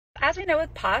As we know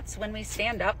with POTS, when we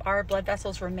stand up, our blood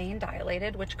vessels remain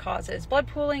dilated, which causes blood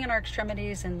pooling in our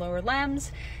extremities and lower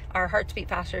limbs. Our hearts beat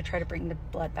faster to try to bring the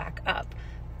blood back up.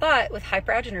 But with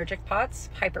hyperadrenergic POTS,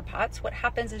 hyperPOTS, what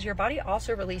happens is your body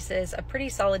also releases a pretty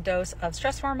solid dose of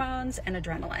stress hormones and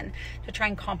adrenaline to try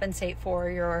and compensate for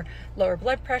your lower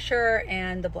blood pressure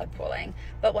and the blood pooling.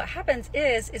 But what happens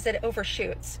is that it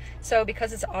overshoots. So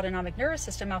because it's autonomic nervous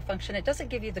system malfunction, it doesn't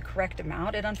give you the correct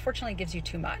amount. It unfortunately gives you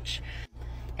too much.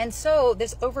 And so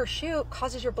this overshoot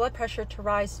causes your blood pressure to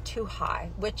rise too high,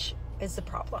 which is the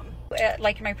problem.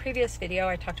 Like in my previous video,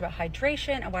 I talked about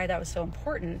hydration and why that was so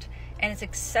important, and it's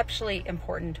exceptionally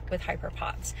important with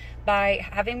hyperPOTS. By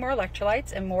having more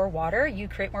electrolytes and more water, you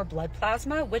create more blood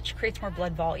plasma, which creates more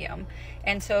blood volume.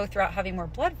 And so throughout having more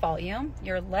blood volume,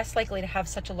 you're less likely to have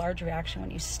such a large reaction when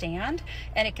you stand,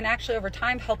 and it can actually over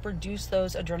time help reduce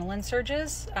those adrenaline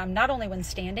surges, not only when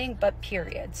standing, but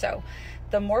period. So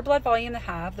the more blood volume you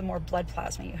have, the more blood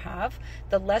plasma you have,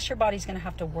 the less your body's gonna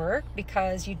have to work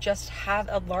because you just have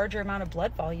a larger amount of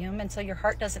blood volume, and so your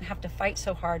heart doesn't have to fight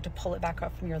so hard to pull it back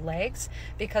up from your legs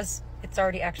because it's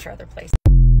already extra other places.